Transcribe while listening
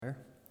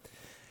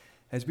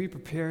As we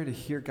prepare to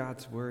hear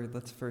God's word,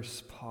 let's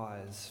first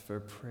pause for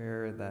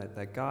prayer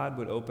that God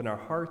would open our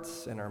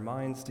hearts and our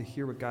minds to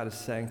hear what God is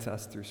saying to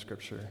us through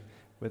Scripture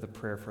with a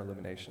prayer for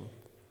illumination.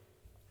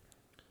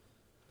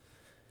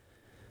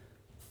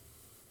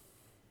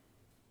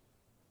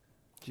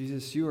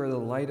 Jesus, you are the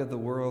light of the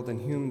world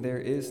in whom there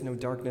is no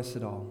darkness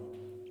at all.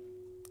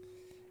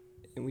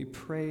 And we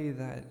pray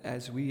that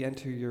as we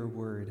enter your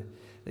word,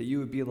 that you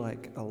would be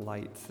like a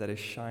light that is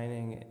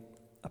shining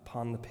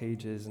upon the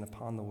pages and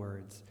upon the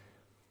words,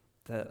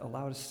 that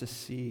allow us to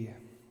see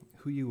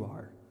who you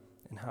are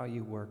and how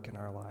you work in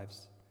our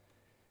lives.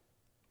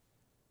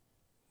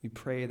 We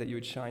pray that you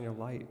would shine your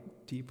light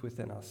deep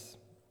within us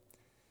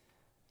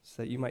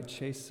so that you might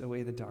chase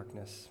away the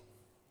darkness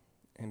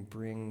and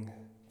bring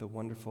the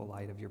wonderful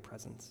light of your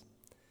presence.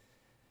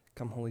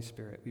 Come, Holy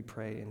Spirit, we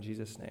pray in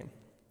Jesus' name.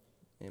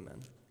 Amen.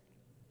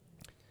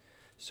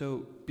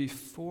 So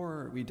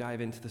before we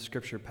dive into the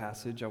scripture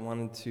passage, I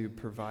wanted to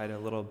provide a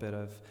little bit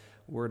of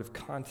word of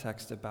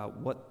context about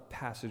what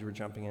passage we're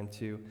jumping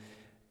into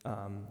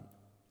and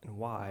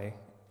why,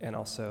 and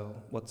also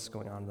what's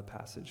going on in the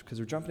passage. Because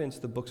we're jumping into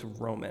the books of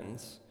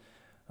Romans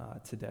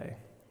today,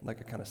 like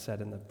I kind of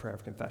said in the prayer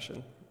of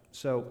confession.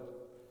 So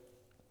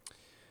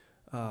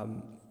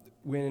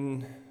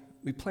when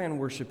we plan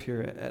worship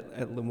here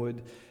at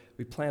Linwood,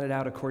 we plan it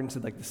out according to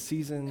like the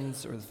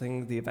seasons or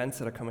the events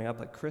that are coming up,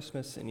 like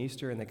Christmas and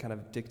Easter, and they kind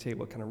of dictate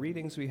what kind of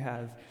readings we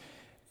have.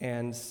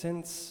 And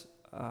since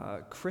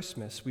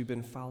Christmas, we've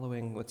been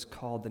following what's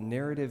called the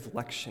Narrative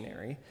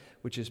Lectionary,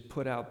 which is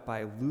put out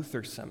by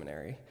Luther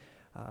Seminary.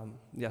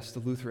 Yes, the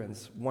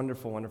Lutherans,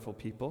 wonderful, wonderful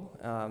people,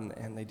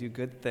 and they do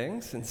good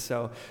things, and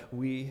so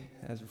we,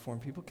 as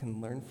Reformed people,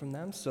 can learn from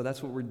them. So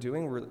that's what we're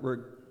doing.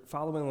 We're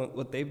following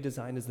what they've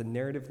designed as the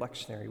Narrative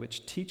Lectionary,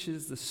 which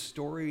teaches the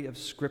story of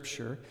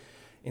Scripture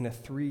in a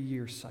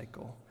 3-year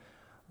cycle.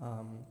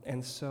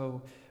 And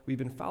so we've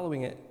been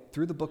following it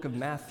through the book of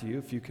Matthew,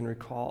 if you can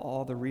recall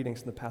all the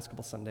readings in the past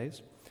couple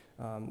Sundays.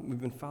 We've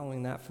been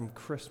following that from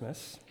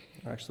Christmas,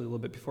 or actually a little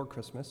bit before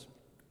Christmas,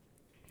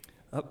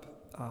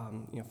 up,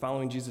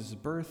 following Jesus'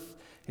 birth,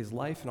 his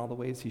life, and all the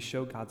ways he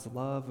showed God's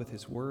love with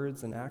his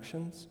words and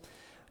actions,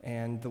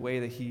 and the way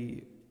that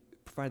he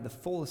provided the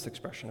fullest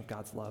expression of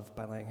God's love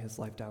by laying his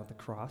life down at the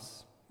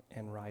cross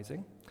and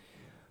rising.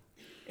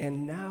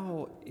 And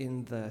now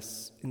in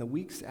the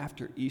weeks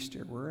after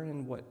Easter, we're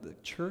in what the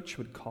church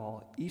would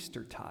call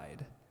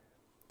Eastertide.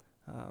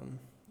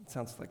 It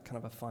sounds like kind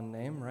of a fun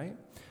name, right?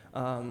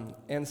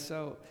 And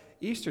so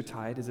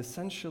Eastertide is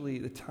essentially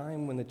the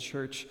time when the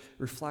church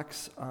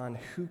reflects on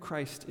who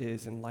Christ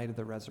is in light of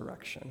the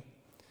resurrection.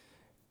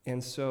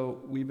 And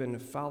so we've been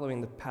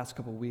following the past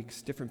couple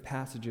weeks different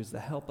passages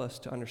that help us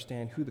to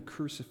understand who the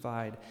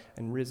crucified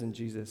and risen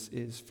Jesus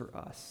is for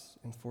us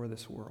and for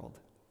this world.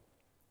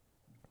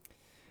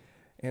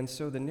 And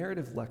so the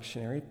Narrative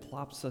Lectionary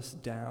plops us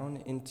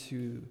down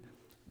into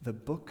the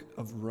book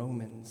of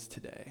Romans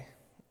today.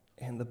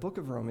 And the book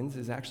of Romans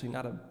is actually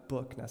not a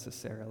book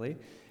necessarily,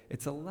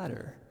 it's a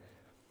letter.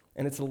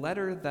 And it's a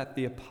letter that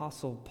the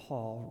Apostle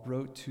Paul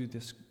wrote to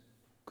this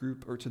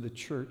group, or to the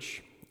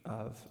church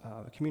of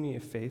a community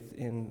of faith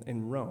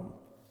in Rome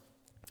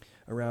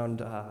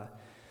around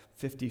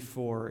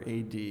 54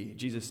 AD.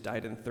 Jesus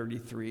died in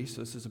 33, so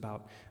this is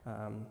about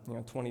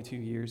 22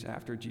 years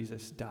after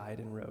Jesus died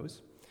and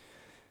rose.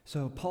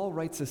 So Paul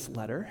writes this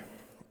letter,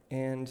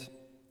 and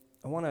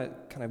I want to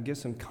kind of give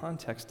some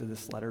context to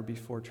this letter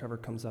before Trevor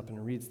comes up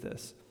and reads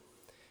this.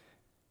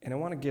 And I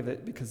want to give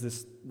it because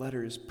this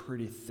letter is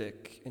pretty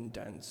thick and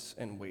dense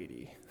and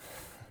weighty.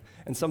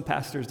 And some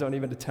pastors don't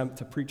even attempt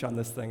to preach on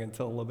this thing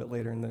until a little bit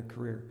later in their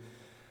career.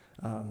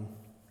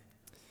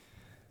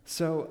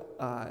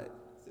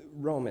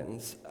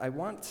 Romans, I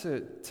want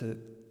to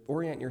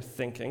orient your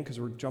thinking, because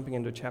we're jumping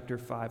into chapter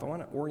 5. I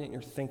want to orient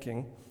your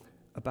thinking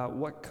about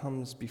what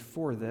comes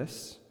before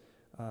this,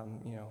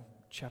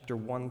 chapter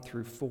 1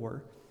 through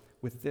 4,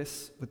 with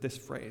this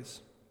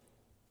phrase.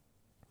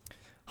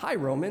 Hi,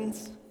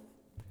 Romans.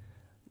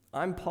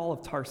 I'm Paul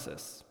of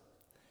Tarsus.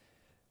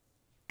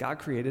 God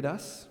created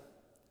us.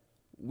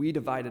 We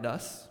divided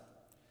us,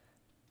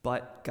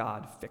 but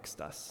God fixed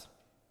us.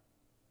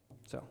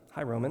 So,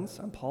 hi, Romans.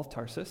 I'm Paul of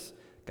Tarsus.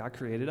 God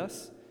created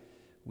us.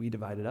 We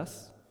divided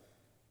us,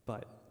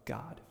 but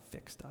God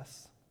fixed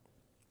us.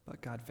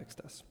 But God fixed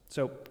us.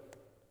 So,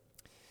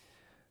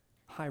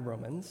 hi,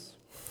 Romans.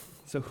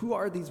 So who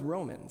are these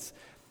Romans?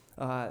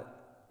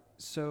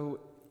 So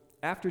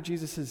after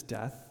Jesus'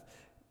 death,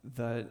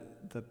 the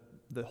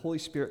Holy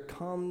Spirit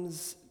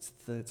comes,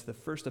 it's the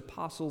first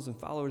apostles and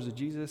followers of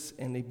Jesus,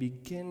 and they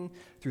begin,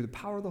 through the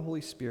power of the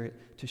Holy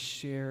Spirit, to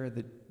share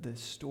the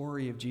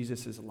story of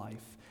Jesus'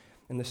 life.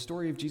 And the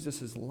story of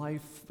Jesus'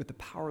 life with the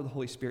power of the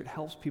Holy Spirit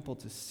helps people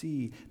to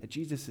see that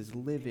Jesus is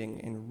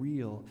living and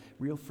real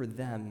for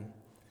them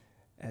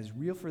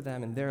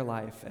in their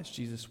life as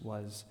Jesus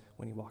was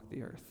when he walked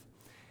the earth.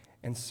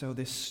 And so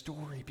this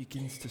story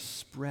begins to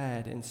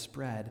spread,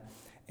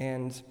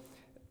 and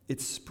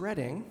it's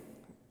spreading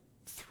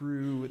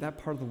through that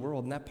part of the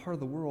world, and that part of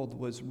the world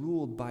was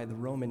ruled by the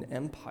Roman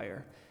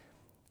Empire.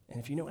 And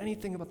if you know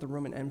anything about the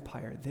Roman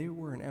Empire, they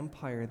were an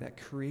empire that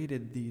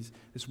created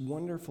this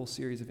wonderful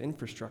series of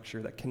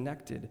infrastructure that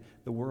connected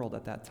the world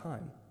at that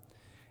time.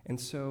 And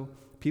so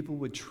people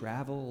would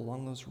travel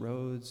along those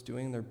roads,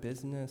 doing their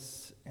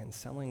business and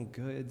selling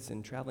goods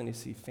and traveling to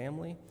see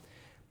family.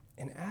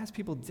 And as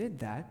people did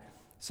that,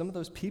 some of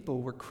those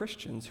people were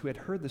Christians who had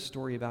heard the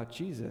story about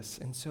Jesus.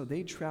 And so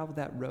they traveled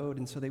that road,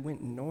 and so they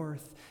went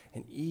north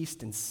and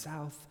east and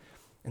south,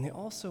 and they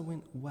also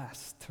went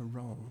west to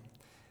Rome.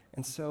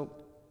 And so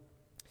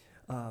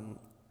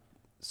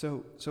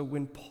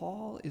when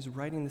Paul is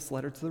writing this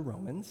letter to the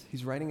Romans,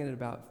 he's writing it at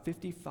about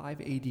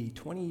 55 AD,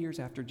 20 years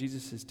after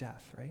Jesus'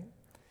 death, right?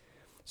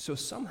 So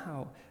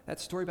somehow that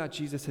story about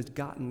Jesus has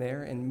gotten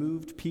there and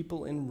moved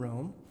people in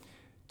Rome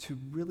to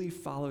really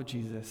follow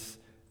Jesus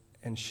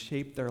and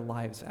shape their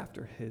lives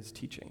after his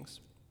teachings.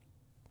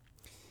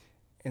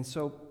 And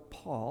so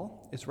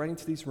Paul is writing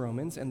to these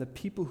Romans, and the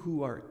people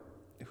who are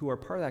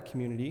part of that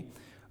community,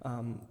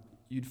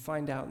 you'd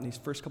find out in these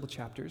first couple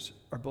chapters,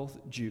 are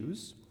both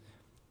Jews,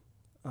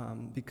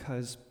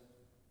 because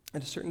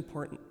at a certain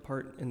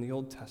part in the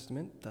Old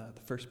Testament, the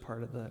first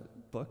part of the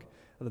book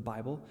of the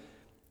Bible,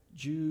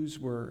 Jews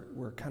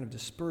were kind of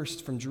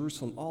dispersed from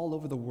Jerusalem all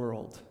over the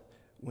world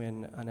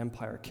when an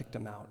empire kicked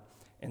them out.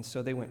 And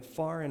so they went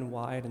far and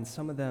wide, and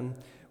some of them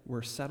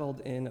were settled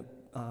in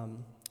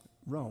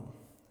Rome.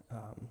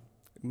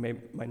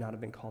 Might not have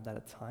been called that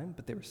at the time,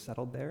 but they were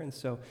settled there, and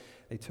so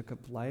they took up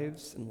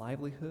lives and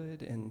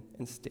livelihood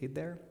and stayed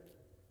there.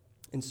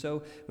 And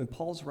so when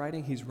Paul's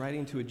writing, he's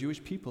writing to a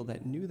Jewish people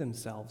that knew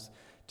themselves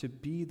to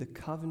be the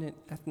covenant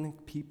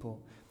ethnic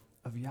people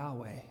of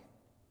Yahweh,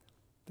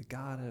 the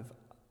God of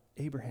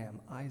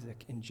Abraham,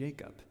 Isaac, and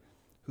Jacob,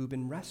 who've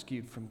been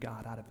rescued from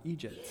God out of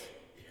Egypt,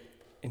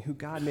 and who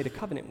God made a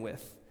covenant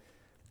with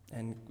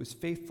and was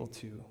faithful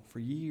to for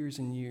years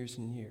and years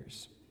and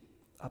years,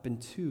 up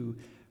into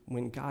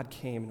when God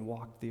came and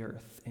walked the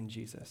earth in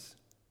Jesus.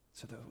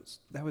 So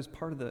that was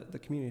part of the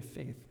community of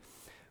faith.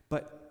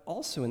 But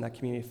also in that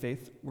community of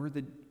faith were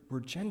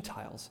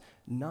Gentiles,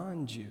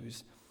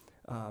 non-Jews.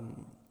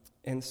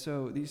 And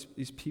so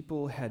these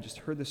people had just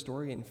heard the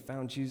story and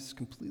found Jesus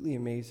completely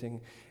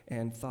amazing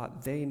and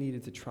thought they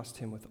needed to trust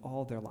him with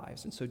all their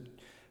lives. And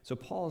so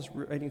Paul is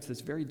writing to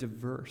this very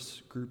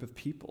diverse group of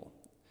people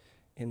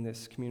in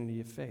this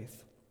community of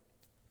faith.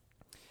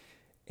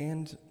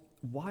 And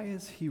why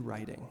is he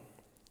writing?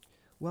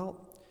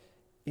 Well,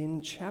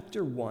 in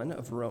chapter 1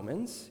 of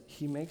Romans,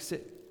 he makes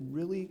it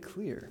really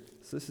clear.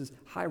 So this is,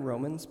 hi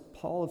Romans,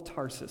 Paul of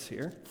Tarsus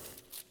here.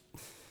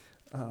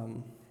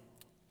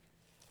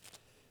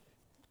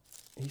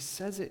 He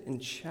says it in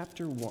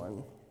chapter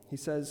 1. He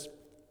says,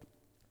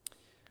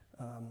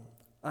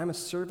 I'm a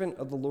servant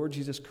of the Lord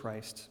Jesus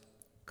Christ,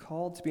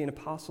 called to be an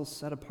apostle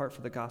set apart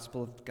for the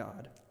gospel of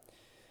God.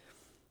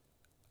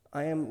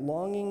 I am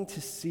longing to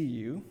see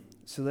you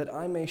so that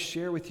I may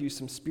share with you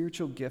some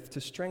spiritual gift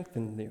to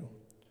strengthen you,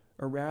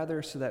 or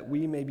rather so that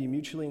we may be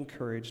mutually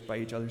encouraged by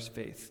each other's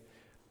faith,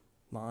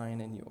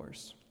 mine and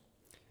yours,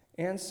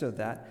 and so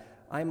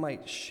that I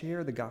might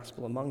share the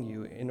gospel among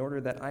you in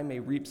order that I may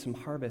reap some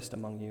harvest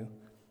among you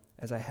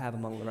as I have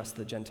among the rest of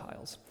the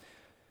Gentiles.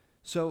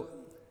 So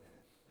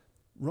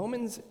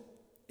Romans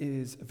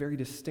is a very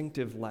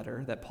distinctive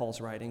letter that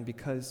Paul's writing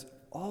because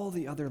all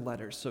the other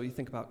letters, so you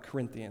think about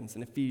Corinthians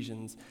and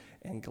Ephesians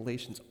and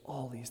Galatians,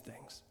 all these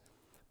things,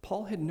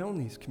 Paul had known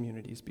these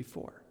communities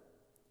before.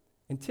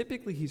 And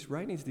typically he's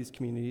writing to these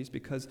communities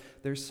because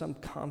there's some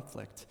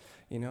conflict,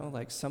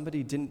 like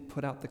somebody didn't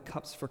put out the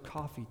cups for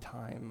coffee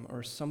time,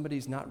 or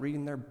somebody's not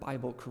reading their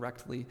Bible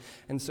correctly,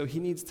 and so he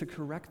needs to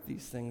correct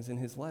these things in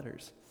his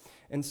letters.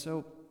 And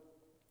so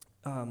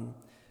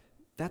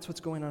that's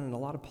what's going on in a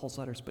lot of Paul's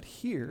letters. But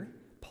here,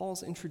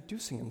 Paul's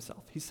introducing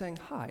himself. He's saying,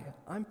 hi,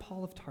 I'm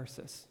Paul of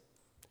Tarsus.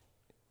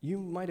 You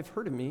might have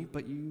heard of me,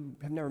 but you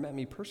have never met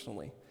me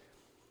personally.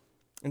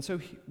 And so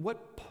what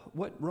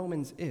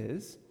Romans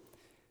is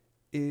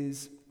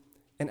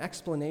an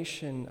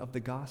explanation of the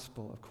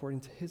gospel according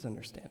to his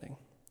understanding.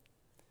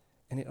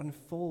 And it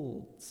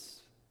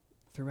unfolds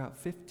throughout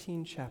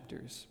 15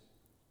 chapters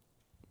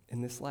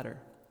in this letter.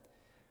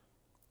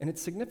 And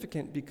it's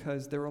significant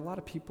because there were a lot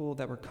of people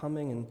that were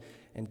coming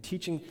and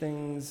teaching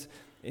things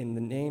in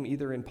the name,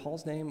 either in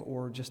Paul's name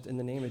or just in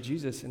the name of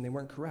Jesus, and they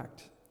weren't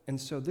correct.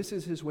 And so this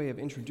is his way of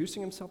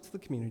introducing himself to the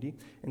community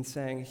and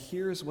saying,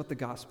 here's what the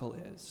gospel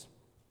is.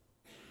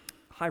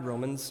 Hi,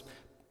 Romans.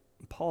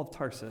 Paul of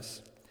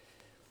Tarsus.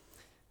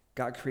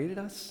 God created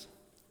us.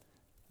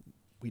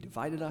 We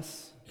divided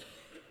us,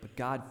 but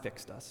God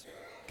fixed us.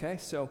 Okay,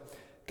 so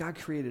God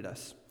created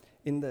us.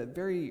 In the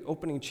very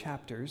opening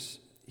chapters,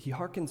 he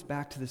harkens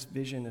back to this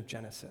vision of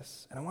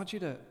Genesis. And I want you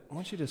to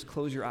just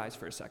close your eyes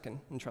for a second.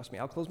 And trust me,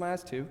 I'll close my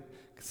eyes too,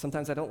 because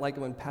sometimes I don't like it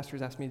when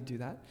pastors ask me to do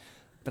that.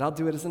 But I'll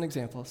do it as an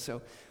example.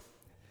 So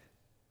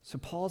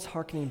Paul's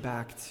harkening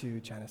back to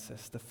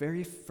Genesis, the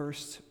very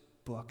first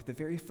book, the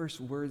very first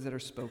words that are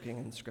spoken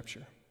in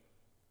Scripture.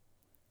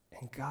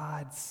 And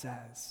God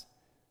says,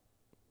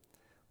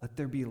 let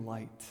there be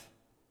light.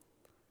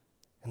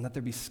 and let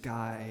there be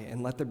sky,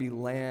 and let there be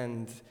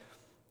land,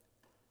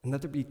 and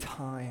let there be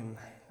time,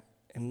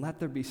 and let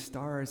there be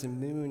stars and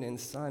moon and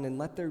sun, and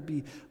let there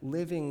be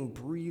living,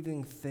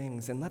 breathing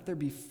things, and let there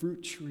be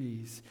fruit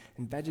trees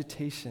and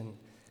vegetation,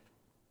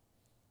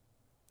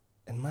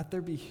 and let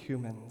there be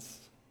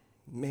humans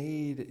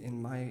made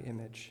in my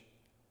image.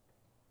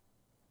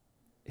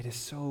 It is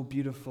so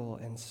beautiful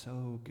and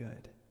so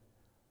good.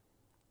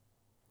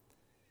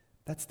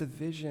 That's the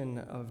vision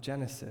of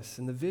Genesis,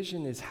 and the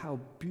vision is how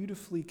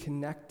beautifully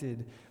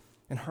connected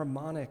and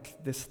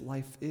harmonic this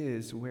life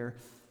is, where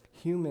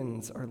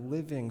humans are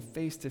living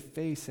face to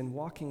face and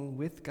walking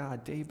with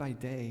God day by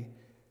day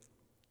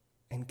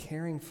and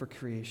caring for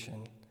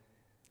creation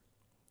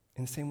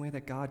in the same way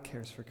that God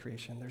cares for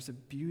creation. There's a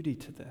beauty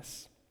to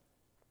this.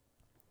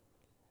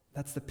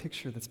 That's the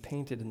picture that's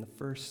painted in the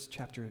first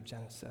chapter of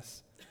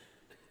Genesis.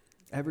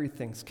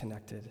 Everything's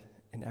connected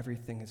and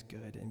everything is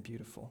good and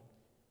beautiful.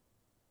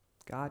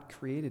 God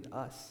created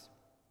us.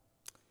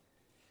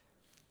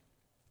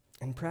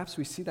 And perhaps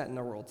we see that in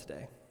our world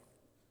today.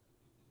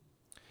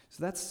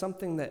 So that's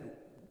something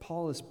that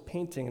Paul is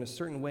painting in a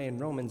certain way in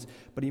Romans,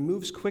 but he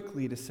moves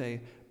quickly to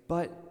say,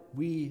 but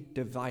we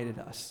divided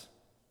us.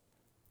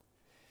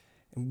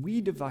 And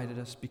we divided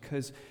us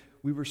because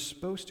we were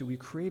supposed to, we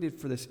created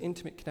for this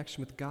intimate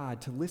connection with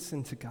God, to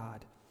listen to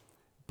God.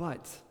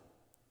 But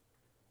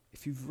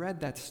if you've read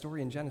that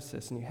story in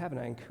Genesis, and you haven't,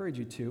 I encourage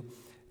you to,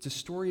 it's a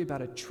story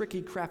about a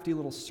tricky, crafty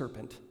little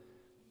serpent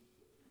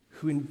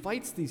who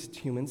invites these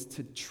humans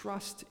to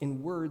trust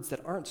in words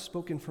that aren't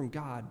spoken from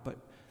God, but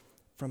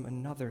from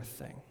another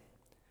thing.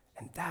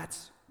 And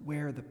that's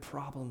where the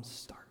problems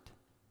start.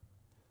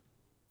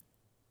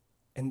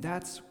 And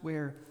that's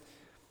where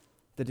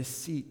the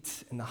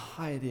deceit and the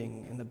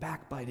hiding and the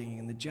backbiting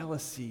and the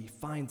jealousy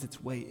finds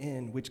its way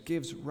in, which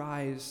gives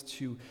rise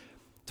to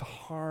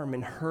harm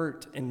and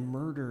hurt and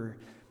murder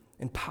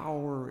and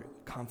power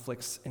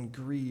conflicts and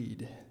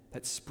greed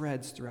that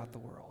spreads throughout the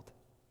world.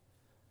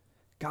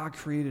 God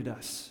created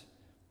us,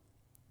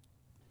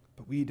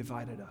 but we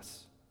divided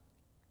us.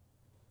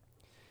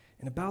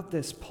 And about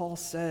this, Paul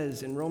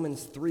says in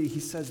Romans 3,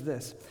 he says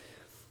this,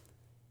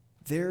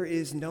 "There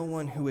is no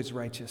one who is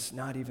righteous,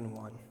 not even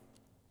one.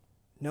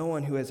 No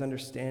one who has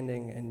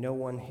understanding, and no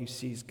one who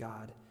sees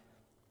God.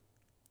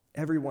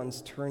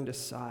 Everyone's turned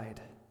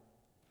aside.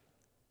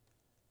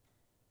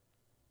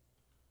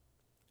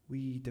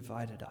 We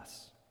divided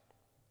us."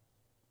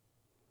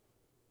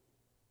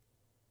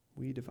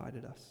 We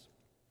divided us.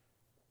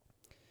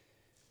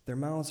 Their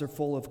mouths are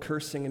full of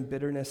cursing and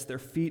bitterness. Their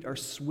feet are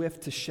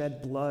swift to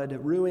shed blood.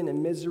 Ruin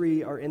and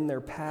misery are in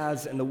their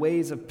paths, and the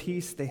ways of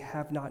peace they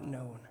have not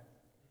known.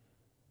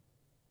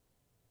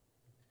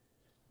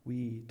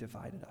 We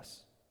divided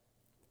us.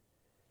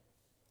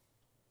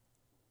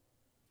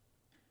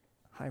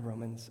 Hi,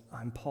 Romans.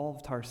 I'm Paul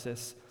of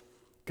Tarsus.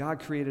 God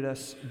created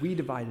us. We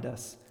divided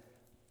us.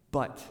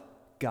 But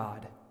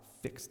God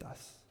fixed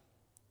us.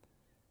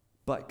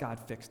 But God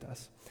fixed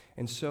us.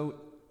 And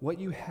so what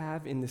you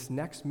have in this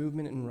next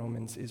movement in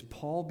Romans is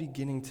Paul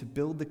beginning to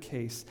build the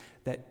case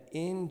that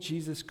in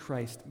Jesus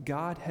Christ,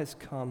 God has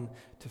come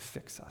to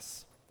fix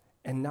us.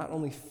 And not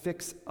only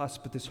fix us,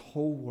 but this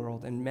whole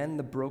world and mend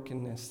the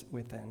brokenness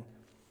within.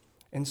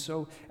 And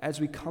so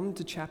as we come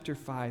to chapter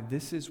 5,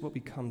 this is what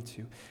we come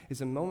to, is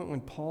a moment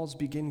when Paul's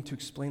beginning to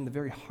explain the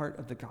very heart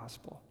of the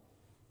gospel.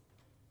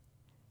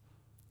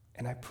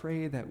 And I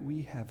pray that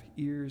we have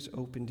ears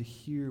open to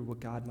hear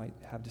what God might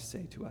have to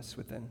say to us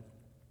within.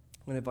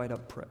 I'm going to invite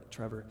up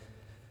Trevor,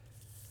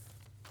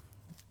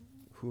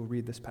 who will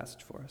read this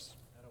passage for us.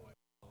 How do I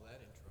follow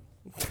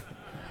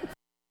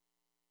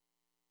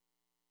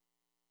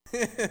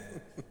that intro?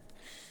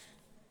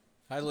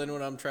 Hi,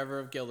 Linwood. I'm Trevor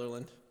of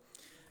Guilderland.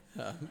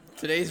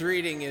 Today's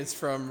reading is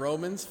from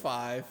Romans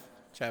 5,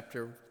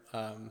 chapter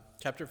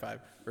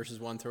 5, verses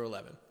 1 through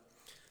 11.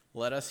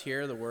 Let us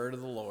hear the word of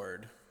the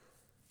Lord.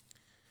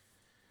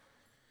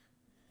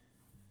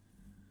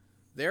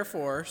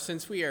 Therefore,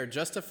 since we are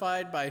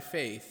justified by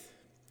faith,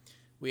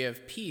 we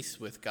have peace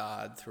with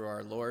God through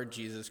our Lord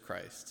Jesus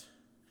Christ,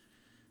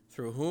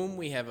 through whom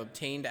we have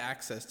obtained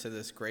access to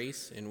this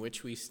grace in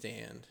which we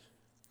stand.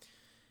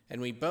 And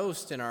we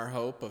boast in our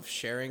hope of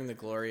sharing the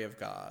glory of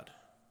God.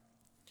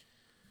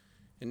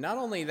 And not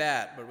only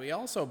that, but we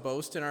also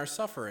boast in our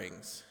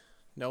sufferings,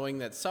 knowing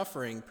that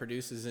suffering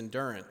produces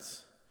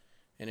endurance,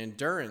 and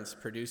endurance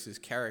produces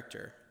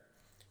character,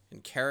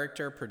 and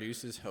character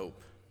produces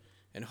hope.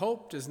 And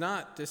hope does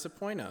not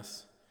disappoint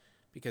us,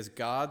 because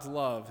God's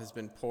love has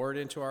been poured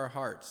into our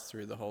hearts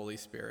through the Holy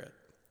Spirit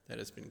that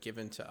has been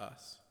given to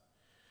us.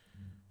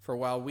 For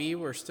while we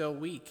were still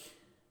weak,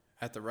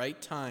 at the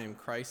right time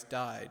Christ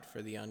died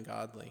for the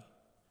ungodly.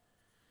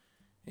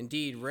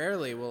 Indeed,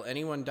 rarely will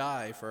anyone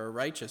die for a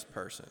righteous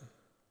person,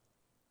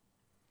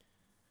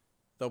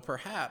 though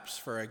perhaps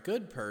for a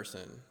good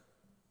person,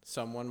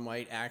 someone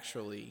might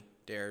actually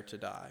dare to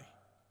die.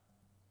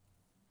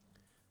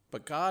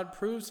 But God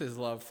proves his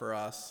love for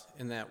us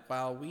in that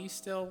while we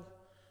still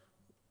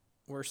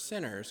were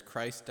sinners,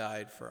 Christ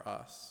died for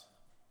us.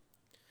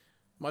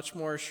 Much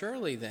more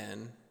surely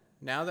then,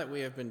 now that we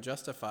have been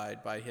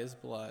justified by his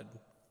blood,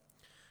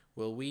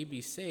 will we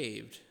be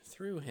saved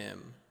through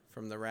him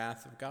from the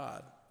wrath of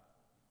God?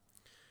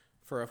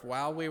 For if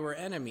while we were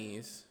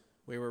enemies,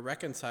 we were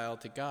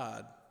reconciled to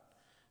God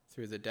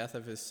through the death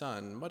of his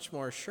Son, much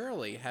more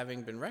surely,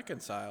 having been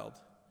reconciled,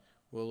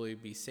 will we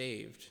be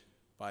saved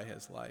by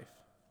his life.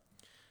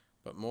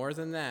 But more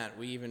than that,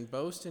 we even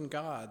boast in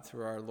God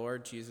through our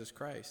Lord Jesus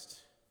Christ,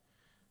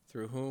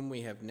 through whom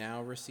we have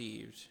now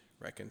received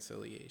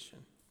reconciliation.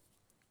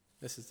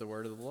 This is the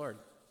word of the Lord.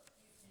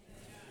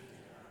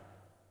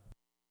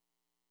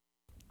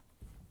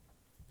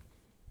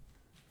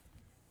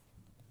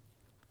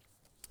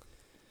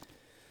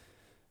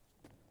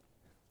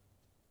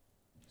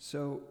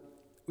 So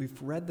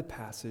we've read the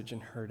passage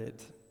and heard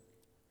it,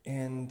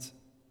 and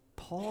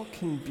Paul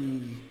can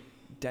be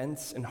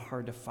dense and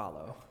hard to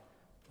follow,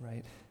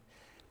 right?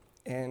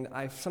 And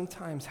I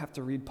sometimes have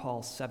to read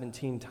Paul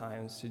 17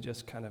 times to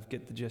just kind of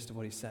get the gist of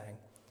what he's saying.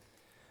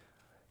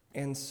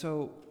 And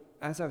so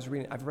as I was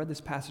reading, I've read this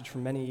passage for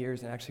many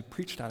years and actually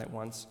preached on it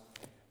once.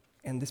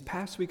 And this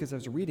past week as I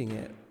was reading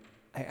it,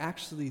 I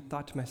actually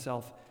thought to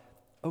myself,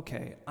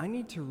 okay, I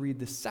need to read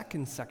the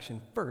second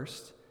section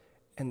first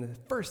and the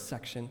first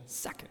section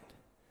second.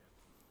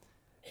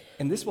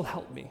 And this will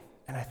help me,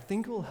 and I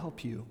think it will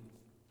help you.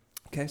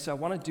 Okay, so I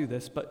want to do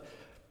this, but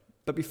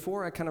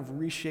before I kind of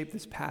reshape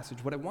this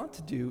passage, what I want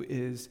to do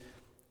is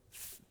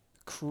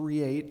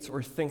create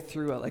or think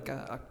through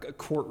a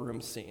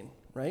courtroom scene,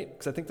 right?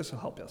 Because I think this will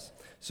help us.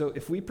 So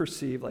if we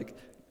perceive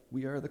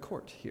we are the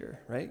court here,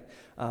 right?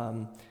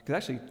 Because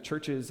actually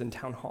churches and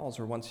town halls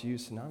were once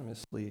used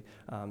synonymously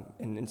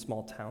in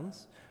small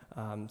towns.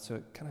 So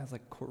it kind of has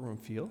courtroom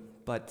feel.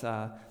 But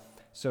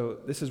so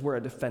this is where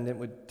a defendant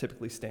would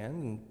typically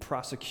stand, and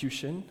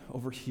prosecution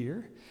over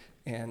here,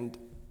 and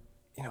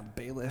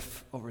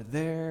bailiff over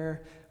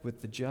there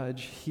with the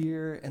judge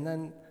here, and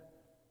then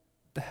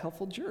the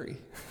helpful jury.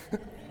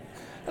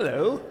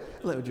 Hello,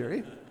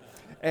 jury.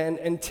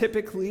 And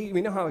typically,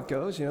 we know how it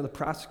goes. The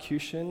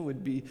prosecution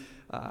would be,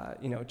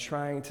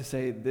 trying to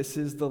say this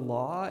is the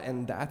law,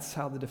 and that's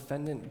how the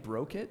defendant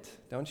broke it.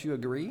 Don't you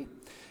agree?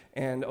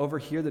 And over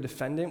here, the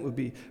defendant would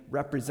be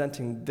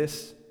representing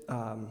this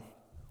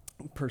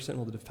person.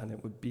 Well, the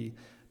defendant would be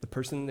the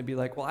person to be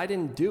like, well, I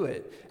didn't do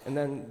it. And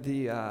then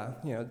the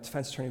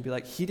defense attorney would be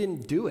like, he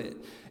didn't do it.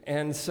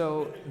 And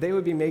so they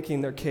would be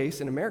making their case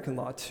in American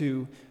law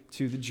to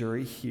the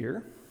jury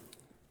here.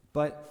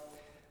 But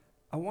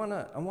I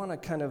wanna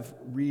kind of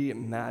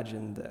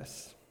reimagine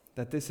this,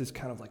 that this is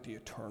kind of like the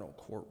eternal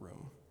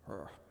courtroom.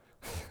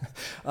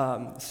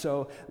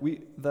 So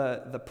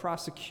the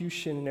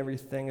prosecution and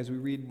everything, as we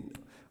read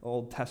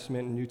Old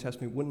Testament and New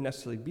Testament, wouldn't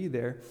necessarily be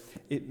there.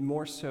 It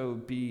more so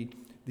be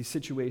the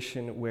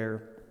situation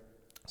where,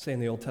 say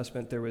in the Old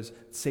Testament, there was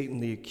Satan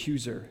the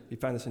accuser. You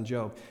find this in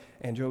Job.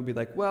 And Job would be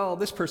like, well,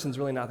 this person's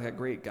really not that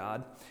great,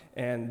 God.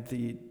 And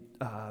the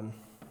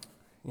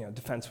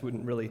defense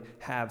wouldn't really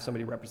have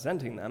somebody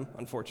representing them,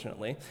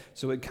 unfortunately.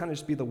 So it would kind of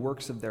just be the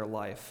works of their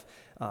life,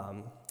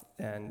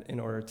 and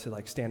in order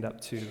to stand up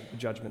to the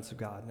judgments of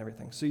God and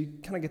everything. So you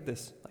kind of get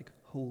this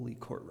holy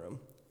courtroom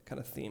kind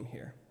of theme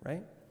here,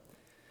 right?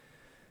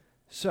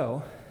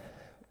 So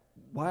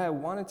why I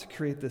wanted to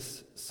create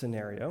this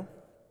scenario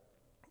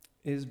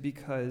is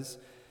because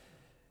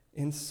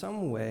in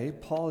some way,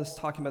 Paul is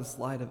talking about this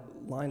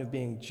line of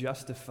being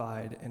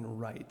justified and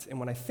right. And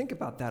when I think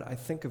about that, I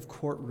think of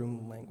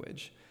courtroom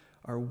language.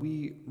 Are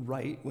we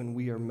right when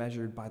we are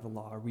measured by the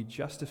law? Are we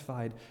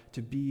justified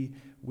to be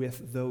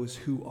with those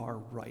who are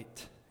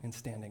right and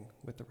standing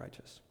with the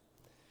righteous?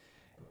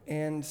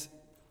 And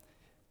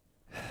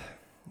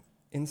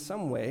in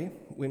some way,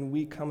 when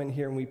we come in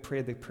here and we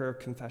pray the prayer of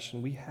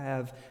confession, we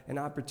have an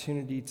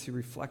opportunity to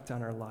reflect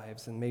on our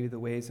lives and maybe the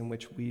ways in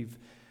which we've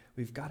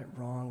got it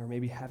wrong, or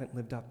maybe haven't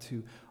lived up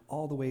to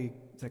all the way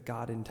that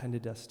God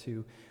intended us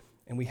to,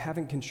 and we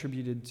haven't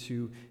contributed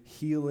to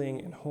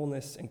healing and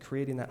wholeness and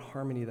creating that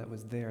harmony that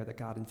was there that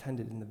God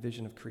intended in the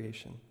vision of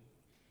creation.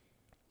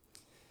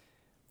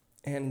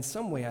 And in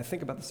some way, I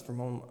think about this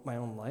from my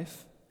own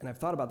life, and I've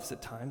thought about this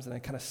at times, and I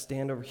kind of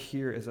stand over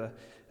here as a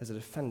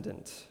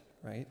defendant,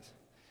 right?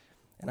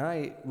 And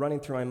I, running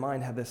through my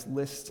mind, have this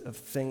list of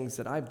things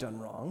that I've done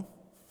wrong,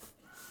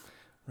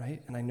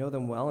 right? And I know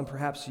them well, and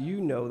perhaps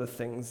you know the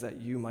things that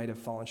you might have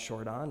fallen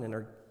short on and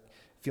are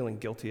feeling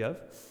guilty of.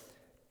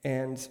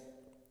 And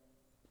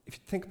if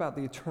you think about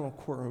the eternal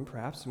courtroom,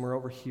 perhaps, and we're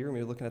over here and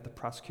we're looking at the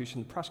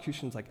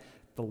prosecution's like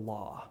the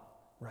law,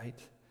 right?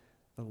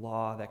 The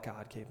law that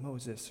God gave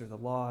Moses, or the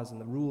laws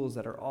and the rules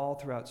that are all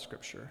throughout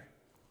Scripture.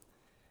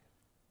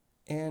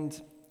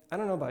 And I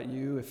don't know about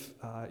you, if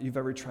you've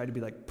ever tried to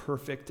be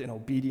perfect in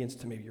obedience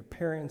to maybe your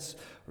parents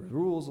or the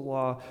rules of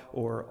law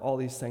or all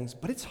these things,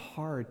 but it's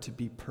hard to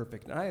be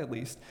perfect. And I, at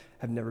least,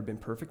 have never been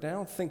perfect. And I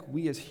don't think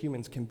we as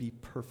humans can be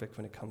perfect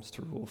when it comes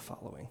to rule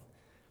following.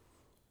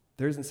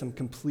 There isn't some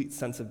complete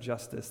sense of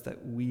justice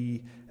that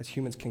we as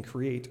humans can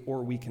create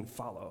or we can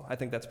follow. I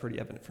think that's pretty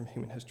evident from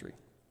human history.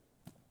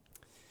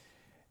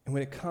 And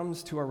when it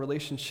comes to our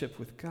relationship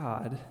with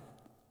God,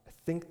 I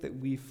think that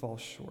we fall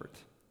short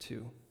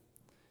too.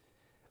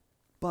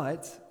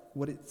 But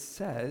what it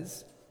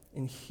says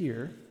in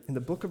here, in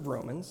the book of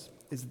Romans,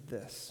 is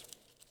this.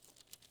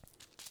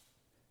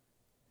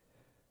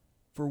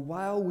 For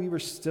while we were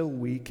still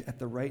weak, at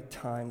the right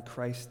time,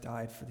 Christ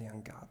died for the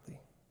ungodly.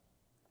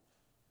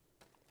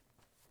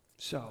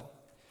 So,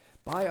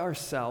 by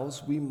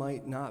ourselves, we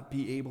might not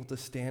be able to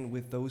stand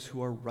with those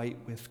who are right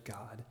with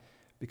God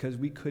because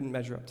we couldn't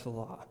measure up to the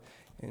law.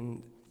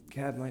 And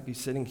Gab might be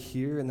sitting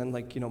here, and then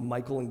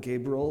Michael and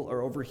Gabriel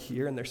are over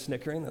here, and they're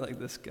snickering. They're like,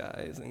 this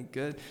guy isn't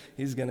good.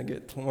 He's going to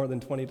get more than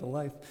 20 to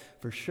life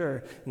for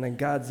sure. And then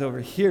God's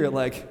over here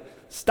like,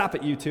 stop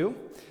it, you two,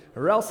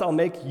 or else I'll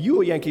make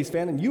you a Yankees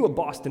fan and you a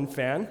Boston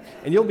fan,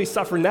 and you'll be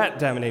suffering that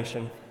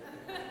damnation.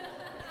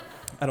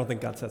 I don't think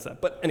God says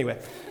that, but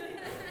anyway.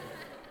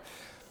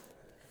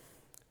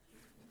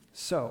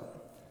 So,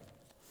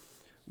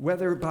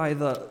 whether by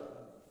the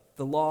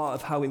law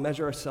of how we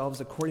measure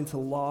ourselves according to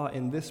law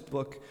in this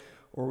book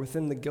or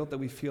within the guilt that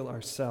we feel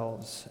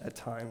ourselves at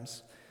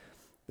times,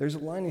 there's a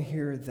line in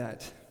here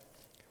that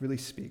really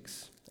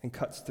speaks and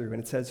cuts through.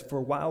 And it says,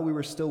 for while we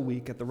were still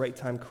weak, at the right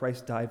time,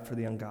 Christ died for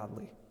the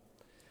ungodly.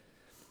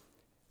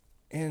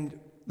 And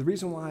the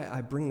reason why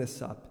I bring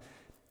this up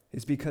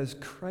is because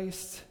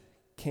Christ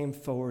came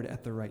forward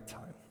at the right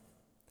time.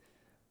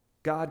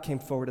 God came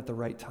forward at the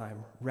right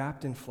time,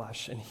 wrapped in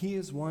flesh, and he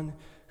is one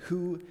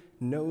who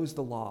knows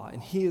the law.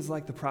 And he is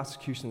like the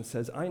prosecution that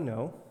says, I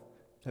know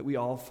that we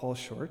all fall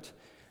short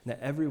and that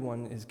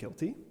everyone is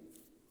guilty,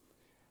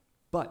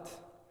 but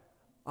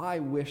I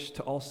wish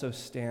to also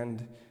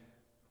stand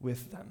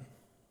with them.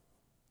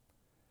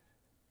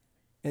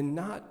 And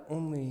not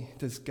only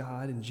does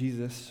God and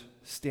Jesus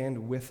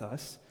stand with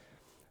us,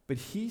 but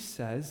he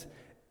says,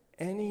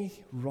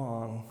 any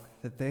wrong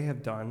that they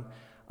have done,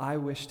 I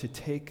wish to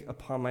take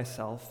upon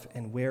myself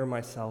and wear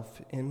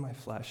myself in my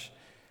flesh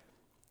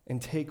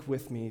and take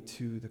with me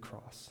to the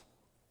cross.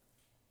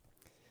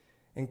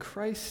 And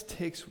Christ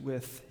takes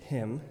with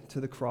him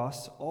to the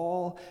cross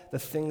all the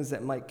things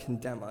that might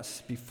condemn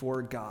us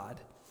before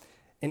God.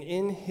 And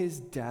in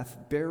his death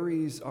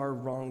buries our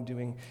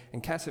wrongdoing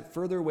and casts it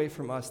further away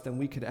from us than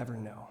we could ever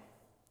know.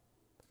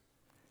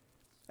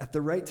 At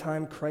the right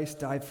time, Christ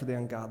died for the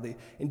ungodly.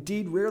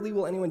 Indeed, rarely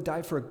will anyone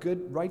die for a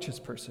good, righteous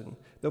person,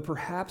 though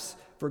perhaps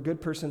for a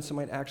good person, some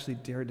might actually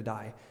dare to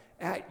die.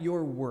 At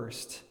your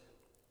worst,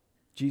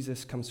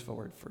 Jesus comes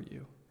forward for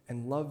you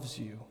and loves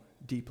you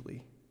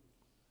deeply.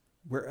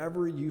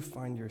 Wherever you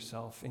find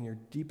yourself in your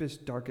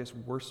deepest, darkest,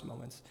 worst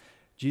moments,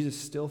 Jesus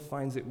still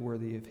finds it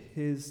worthy of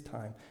his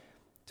time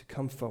to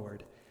come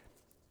forward.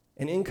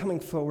 And in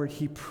coming forward,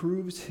 he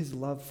proves his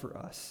love for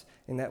us,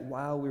 in that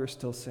while we were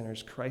still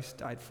sinners, Christ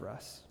died for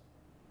us.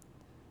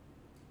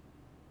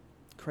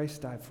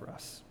 Christ died for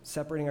us,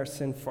 separating our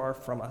sin far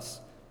from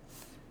us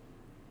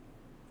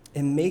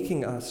and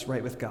making us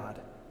right with God.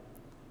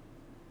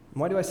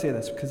 And why do I say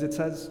this? Because it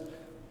says,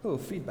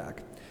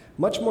 feedback.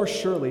 Much more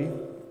surely,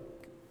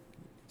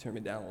 turn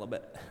me down a little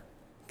bit,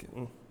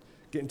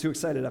 getting too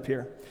excited up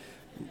here.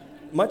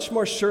 Much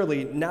more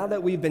surely, now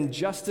that we've been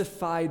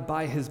justified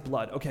by his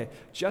blood. Okay,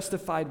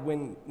 justified,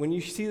 when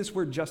you see this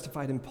word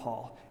justified in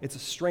Paul, it's a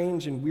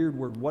strange and weird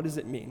word. What does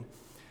it mean?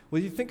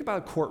 Well, you think about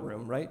a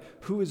courtroom, right?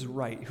 Who is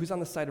right? Who's on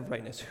the side of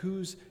rightness?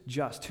 Who's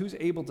just? Who's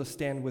able to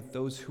stand with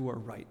those who are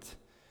right?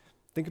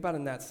 Think about it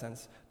in that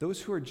sense.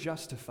 Those who are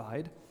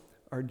justified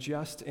are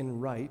just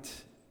and right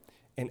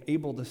and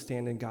able to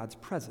stand in God's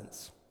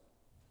presence.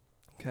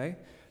 Okay?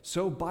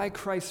 So by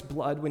Christ's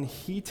blood, when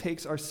he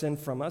takes our sin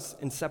from us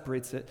and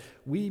separates it,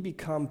 we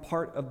become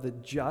part of the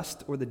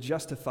just or the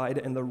justified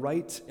and the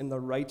right and the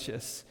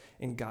righteous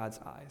in God's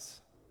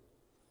eyes.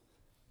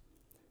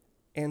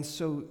 And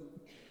so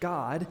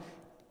God,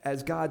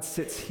 as God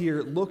sits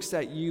here, looks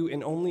at you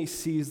and only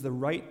sees the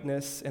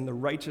rightness and the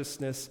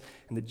righteousness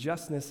and the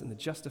justness and the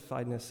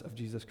justifiedness of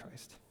Jesus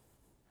Christ.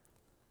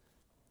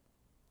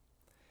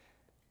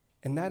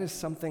 And that is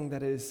something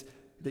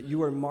that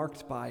you are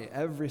marked by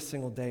every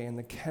single day and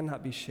that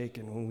cannot be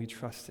shaken when we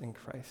trust in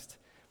Christ.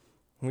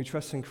 When we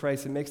trust in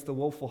Christ, it makes the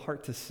woeful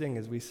heart to sing,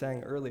 as we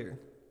sang earlier.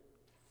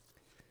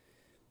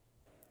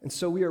 And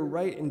so we are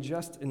right and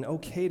just and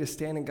okay to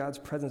stand in God's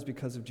presence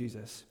because of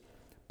Jesus.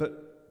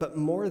 But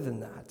more than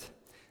that,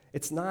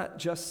 it's not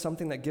just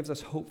something that gives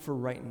us hope for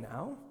right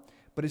now,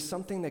 but it's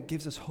something that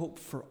gives us hope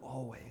for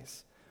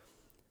always.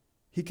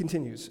 He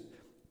continues,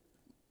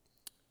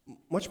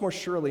 much more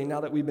surely, now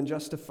that we've been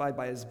justified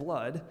by his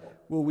blood,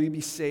 will we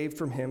be saved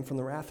from him from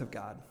the wrath of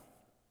God.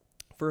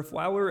 For if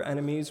while we were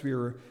enemies, we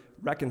were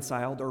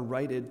reconciled or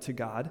righted to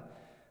God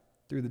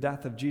through the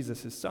death of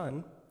Jesus, his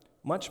son,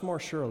 much more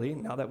surely,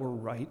 now that we're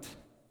right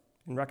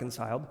and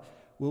reconciled,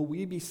 will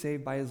we be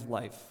saved by his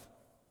life.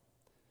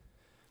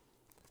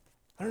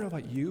 I don't know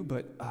about you,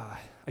 but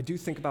I do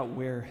think about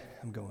where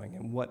I'm going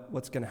and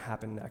what's going to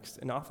happen next.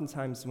 And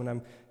oftentimes when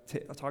I'm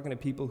talking to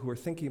people who are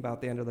thinking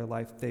about the end of their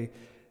life, they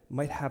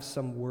might have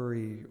some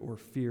worry or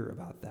fear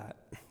about that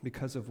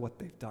because of what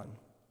they've done.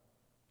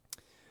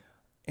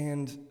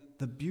 And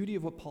the beauty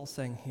of what Paul's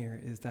saying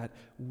here is that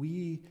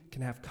we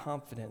can have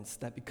confidence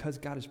that because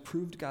God has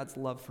proved God's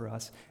love for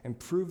us and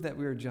proved that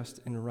we are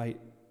just and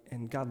right,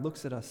 and God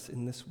looks at us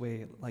in this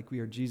way like we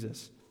are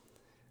Jesus,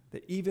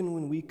 that even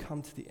when we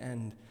come to the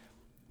end,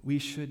 we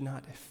should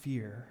not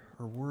fear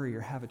or worry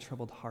or have a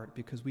troubled heart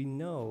because we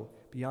know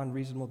beyond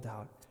reasonable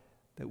doubt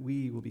that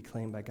we will be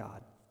claimed by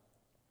God.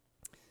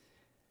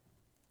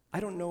 I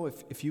don't know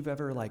if you've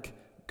ever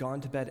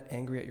gone to bed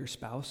angry at your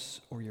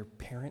spouse or your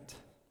parent,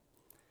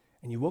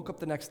 and you woke up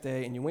the next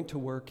day and you went to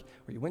work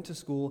or you went to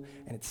school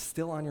and it's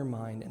still on your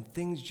mind and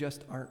things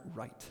just aren't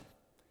right.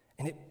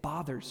 And it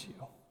bothers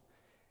you.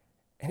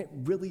 And it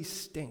really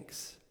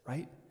stinks,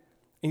 right?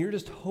 And you're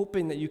just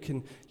hoping that you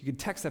can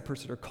text that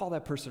person or call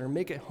that person or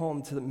make it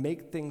home to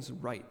make things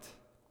right.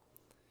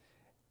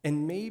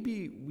 And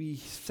maybe we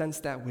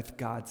sense that with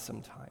God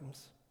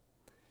sometimes.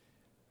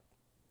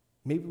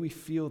 Maybe we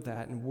feel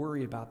that and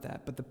worry about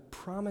that. But the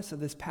promise of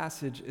this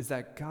passage is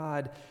that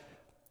God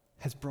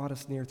has brought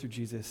us near through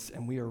Jesus,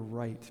 and we are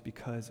right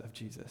because of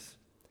Jesus.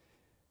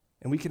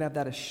 And we can have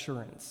that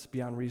assurance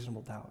beyond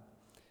reasonable doubt.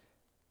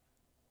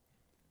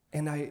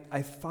 And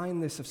I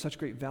find this of such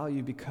great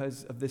value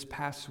because of this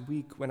past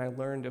week when I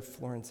learned of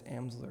Florence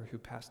Amsler, who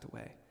passed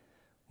away,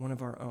 one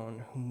of our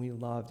own, whom we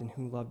loved and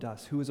who loved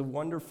us, who was a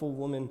wonderful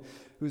woman,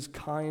 who was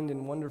kind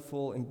and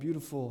wonderful and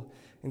beautiful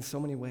in so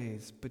many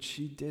ways, but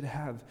she did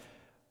have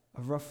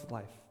a rough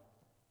life.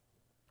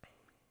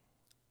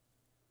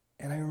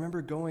 And I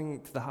remember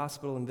going to the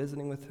hospital and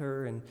visiting with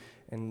her,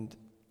 and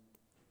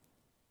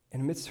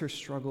amidst her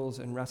struggles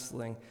and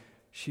wrestling,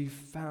 she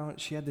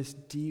had this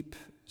deep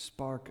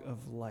spark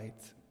of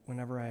light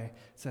whenever I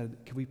said,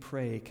 can we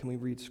pray? Can we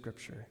read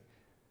Scripture?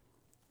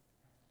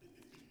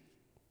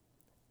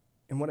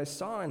 And what I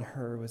saw in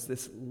her was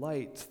this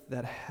light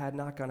that had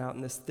not gone out,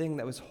 and this thing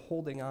that was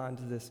holding on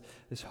to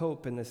this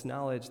hope and this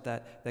knowledge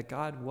that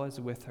God was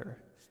with her.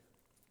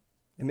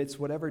 Amidst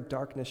whatever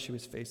darkness she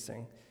was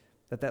facing,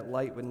 that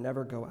light would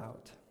never go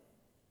out,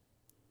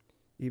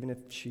 even if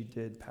she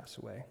did pass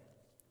away.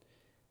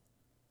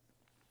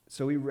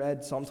 So we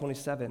read Psalm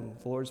 27,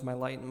 the Lord is my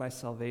light and my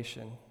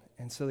salvation.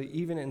 And so that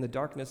even in the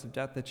darkness of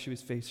death that she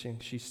was facing,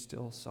 she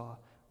still saw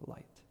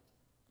light.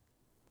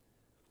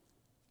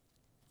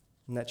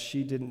 And that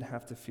she didn't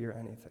have to fear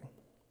anything.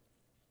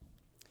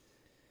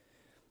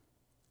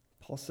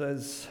 Paul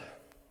says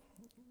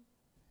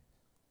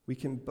we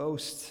can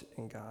boast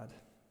in God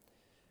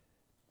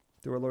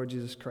through our Lord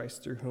Jesus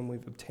Christ, through whom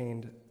we've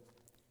obtained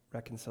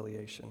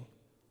reconciliation.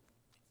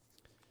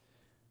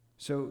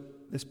 So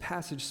this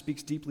passage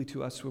speaks deeply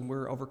to us when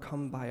we're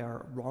overcome by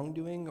our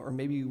wrongdoing, or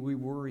maybe we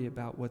worry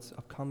about what's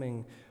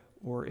upcoming,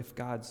 or if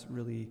God's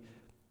really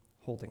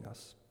holding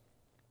us.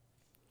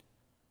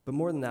 But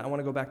more than that, I want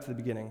to go back to the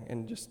beginning,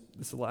 and this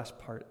is the last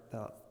part that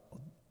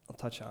I'll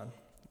touch on,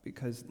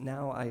 because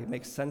now I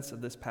make sense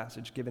of this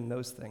passage given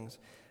those things,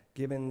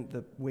 given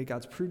the way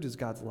God's proved his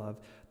God's love,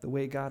 the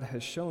way God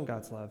has shown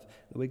God's love,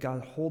 the way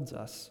God holds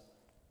us.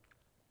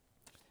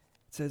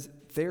 It says,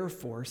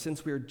 therefore,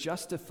 since we are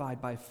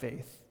justified by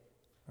faith,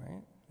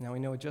 right? Now we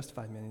know what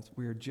justified means.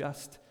 We are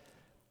just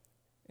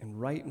and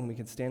right when we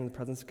can stand in the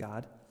presence of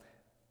God.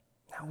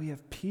 Now we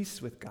have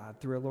peace with God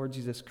through our Lord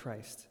Jesus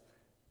Christ,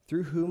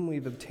 through whom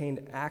we've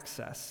obtained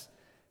access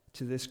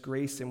to this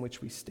grace in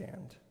which we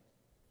stand.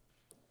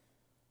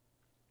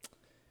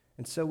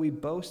 And so we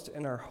boast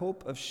in our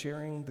hope of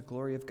sharing the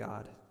glory of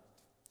God.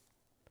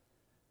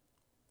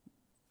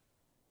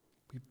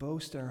 We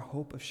boast in our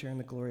hope of sharing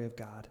the glory of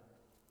God.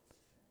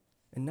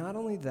 And not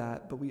only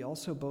that, but we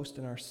also boast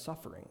in our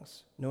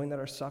sufferings, knowing that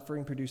our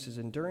suffering produces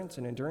endurance,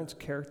 and endurance,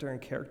 character,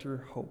 and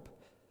character, hope.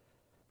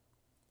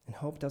 And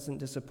hope doesn't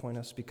disappoint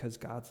us because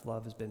God's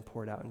love has been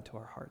poured out into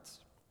our hearts.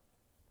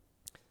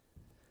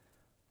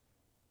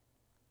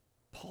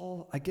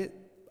 I get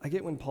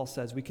when Paul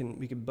says we can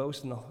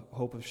boast in the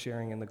hope of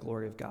sharing in the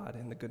glory of God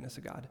and the goodness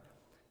of God.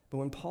 But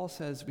when Paul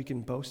says we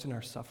can boast in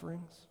our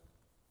sufferings,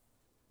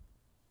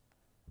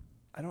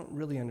 I don't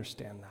really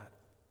understand that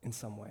in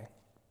some way.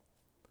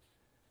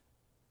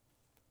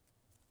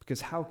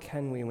 Because how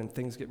can we, when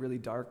things get really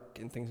dark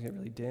and things get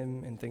really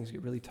dim and things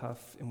get really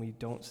tough and we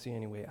don't see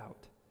any way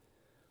out?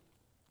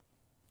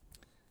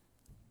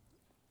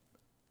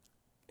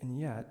 And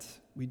yet,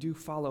 we do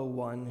follow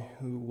one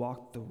who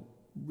walked the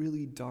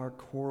really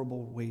dark,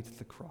 horrible way to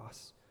the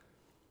cross,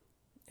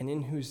 and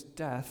in whose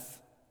death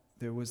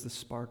there was the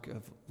spark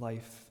of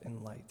life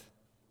and light,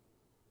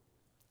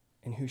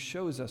 and who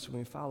shows us when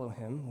we follow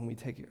him, when we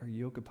take our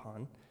yoke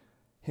upon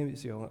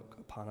his yoke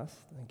upon us.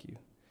 Thank you,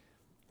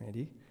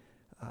 Randy,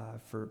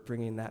 for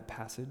bringing that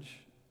passage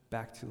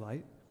back to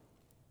light,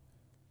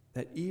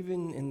 that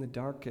even in the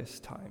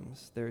darkest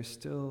times, there is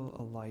still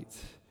a light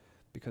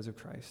because of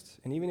Christ.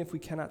 And even if we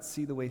cannot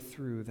see the way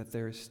through, that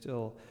there is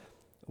still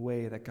a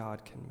way that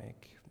God can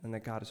make and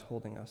that God is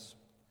holding us.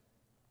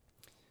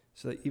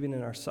 So that even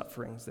in our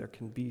sufferings, there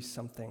can be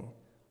something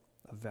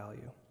of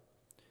value.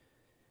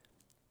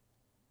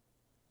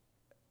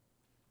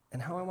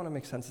 And how I want to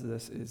make sense of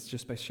this is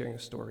just by sharing a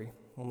story,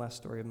 one last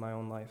story of my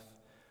own life.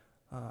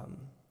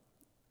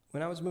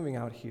 when I was moving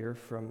out here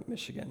from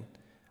Michigan,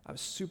 I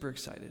was super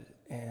excited,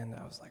 and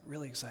I was like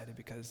really excited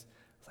because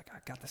I was like, I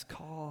got this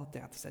call, I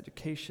got this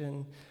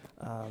education,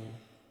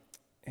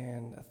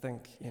 and I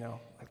think, I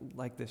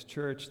like this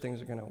church,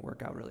 things are going to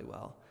work out really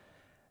well.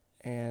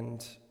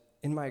 And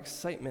in my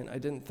excitement, I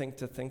didn't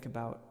think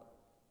about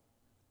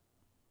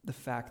the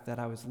fact that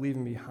I was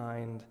leaving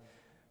behind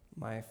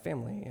my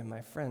family and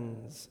my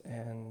friends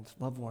and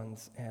loved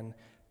ones and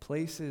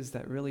places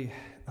that really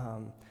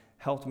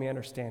helped me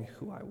understand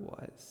who I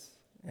was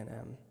and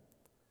am.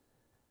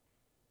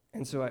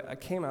 And so I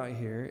came out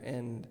here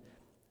and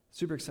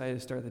super excited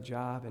to start the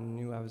job and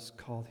knew I was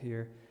called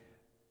here,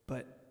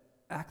 but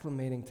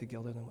acclimating to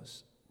Guilderland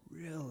was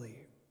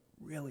really,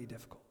 really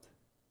difficult.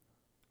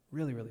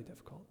 Really, really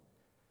difficult.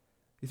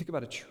 You think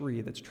about a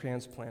tree that's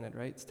transplanted,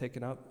 right? It's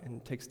taken up and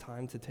it takes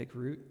time to take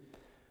root.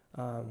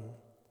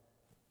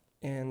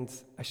 And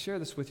I share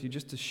this with you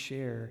just to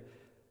share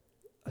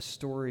a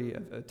story,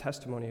 a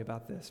testimony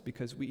about this,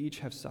 because we each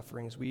have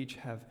sufferings, we each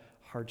have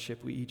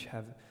hardship, we each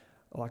have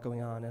a lot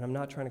going on. And I'm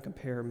not trying to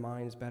compare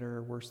mine is better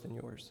or worse than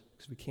yours,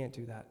 because we can't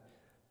do that.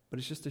 But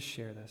it's just to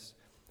share this.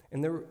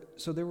 And there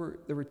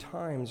were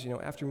times,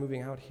 after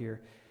moving out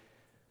here,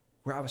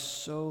 where I was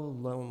so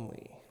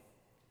lonely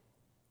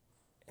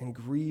and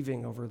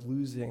grieving over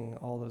losing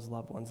all those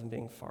loved ones and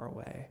being far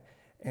away.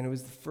 And it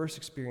was the first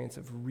experience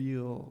of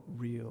real,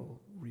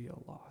 real,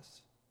 real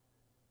loss.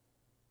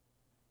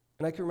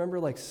 And I can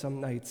remember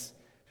some nights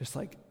just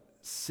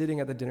sitting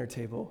at the dinner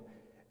table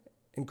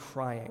and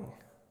crying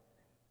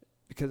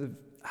because of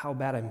how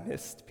bad I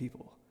missed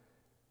people.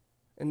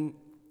 And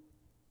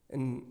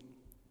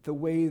the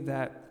way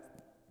that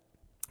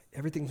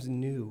everything was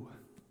new.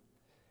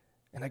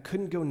 And I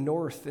couldn't go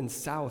north and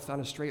south on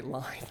a straight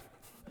line.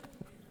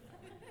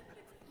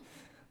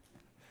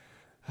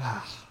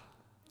 I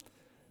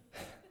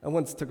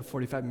once took a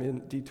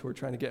 45-minute detour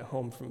trying to get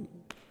home from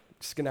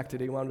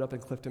Schenectady, wound up in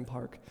Clifton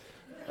Park.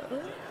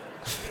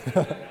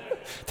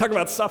 Talk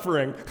about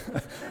suffering.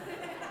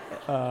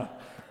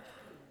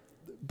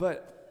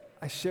 But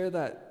I share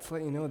that to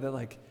let you know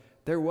that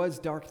there was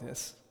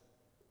darkness.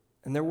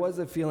 And there was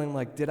a feeling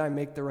did I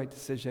make the right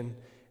decision?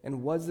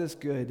 And was this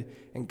good?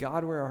 And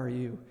God, where are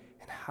you?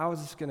 And how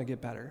is this going to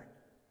get better?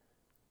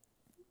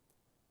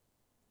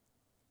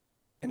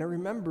 And I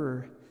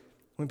remember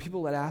when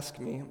people would ask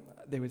me,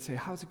 they would say,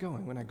 how's it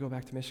going when I go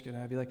back to Michigan?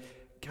 And I'd be like,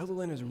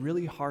 Guilderland is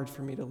really hard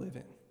for me to live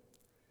in.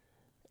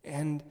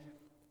 And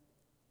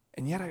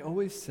yet I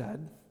always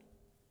said,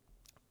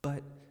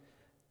 but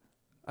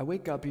I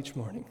wake up each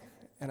morning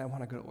and I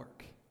want to go to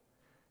work.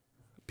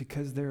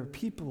 Because there are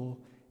people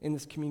in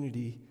this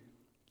community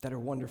that are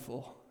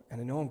wonderful,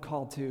 and I know I'm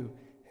called to,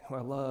 who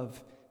I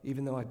love,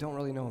 even though I don't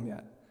really know them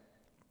yet.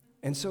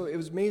 And so it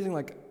was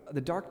amazing,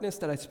 the darkness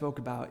that I spoke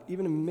about,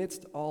 even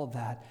amidst all of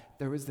that,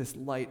 there was this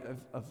light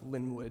of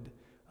Linwood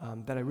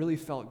that I really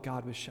felt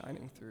God was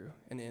shining through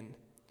and in.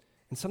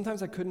 And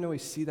sometimes I couldn't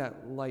always see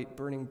that light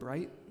burning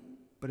bright,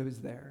 but it was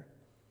there.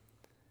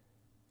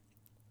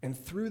 And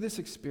through this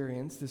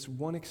experience, this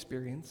one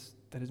experience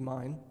that is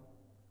mine,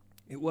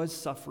 it was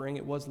suffering,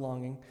 it was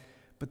longing,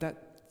 but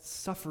that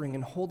suffering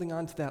and holding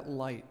on to that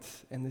light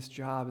and this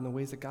job and the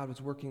ways that God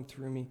was working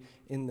through me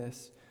in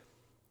this,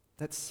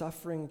 that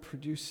suffering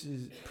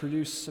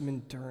produced some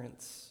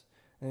endurance,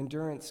 and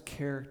endurance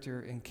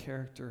character, and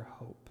character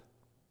hope.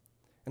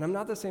 And I'm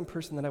not the same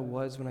person that I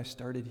was when I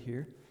started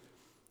here,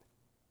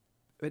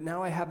 but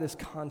now I have this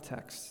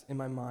context in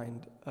my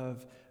mind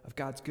of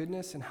God's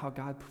goodness and how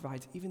God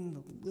provides even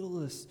the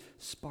littlest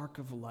spark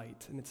of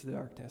light amidst the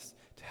darkness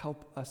to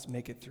help us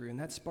make it through. And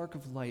that spark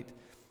of light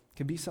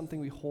can be something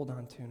we hold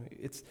on to.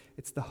 It's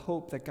the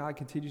hope that God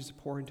continues to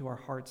pour into our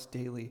hearts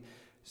daily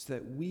so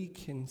that we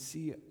can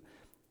see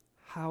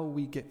how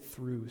we get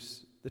through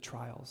the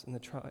trials and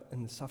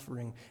the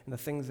suffering and the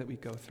things that we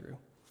go through.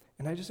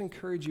 And I just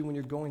encourage you when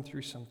you're going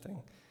through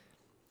something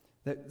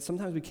that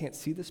sometimes we can't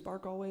see the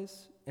spark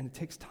always, and it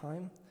takes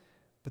time,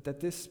 but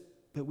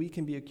that we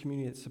can be a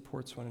community that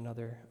supports one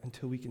another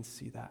until we can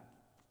see that.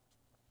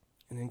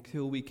 And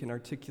until we can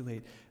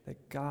articulate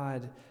that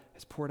God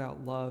has poured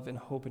out love and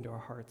hope into our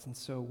hearts, and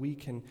so we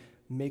can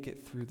make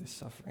it through the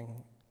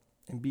suffering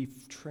and be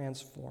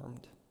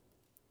transformed.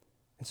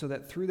 And so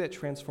that through that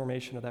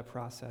transformation of that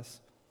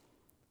process,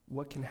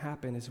 what can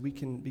happen is we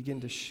can begin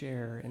to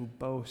share and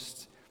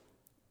boast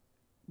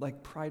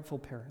like prideful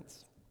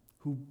parents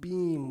who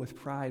beam with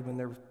pride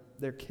when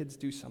their kids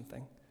do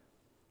something.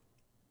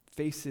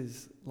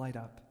 Faces light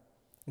up.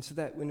 And so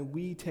that when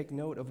we take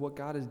note of what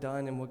God has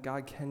done and what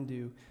God can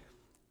do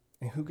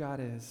and who God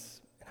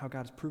is and how God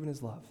has proven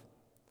his love,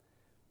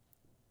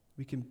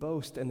 we can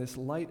boast, and this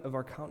light of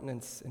our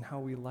countenance and how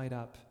we light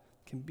up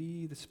can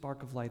be the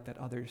spark of light that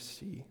others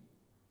see,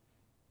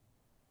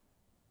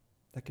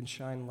 that can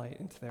shine light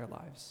into their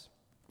lives.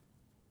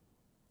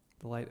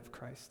 The light of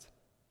Christ.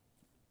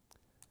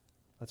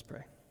 Let's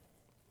pray.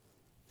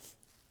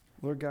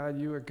 Lord God,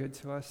 you are good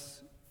to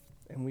us,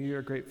 and we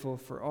are grateful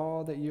for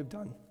all that you have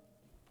done.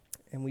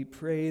 And we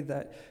pray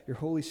that your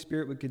Holy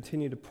Spirit would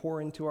continue to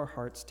pour into our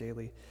hearts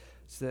daily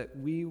so that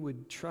we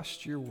would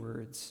trust your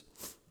words,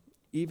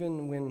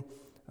 even when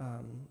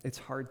it's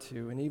hard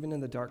to, and even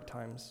in the dark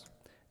times.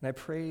 And I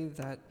pray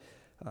that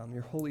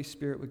your Holy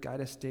Spirit would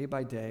guide us day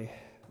by day,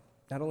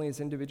 not only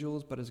as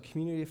individuals, but as a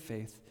community of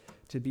faith,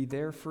 to be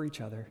there for each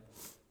other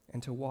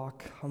and to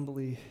walk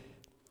humbly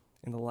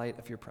in the light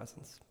of your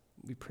presence.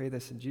 We pray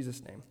this in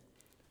Jesus' name.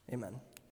 Amen.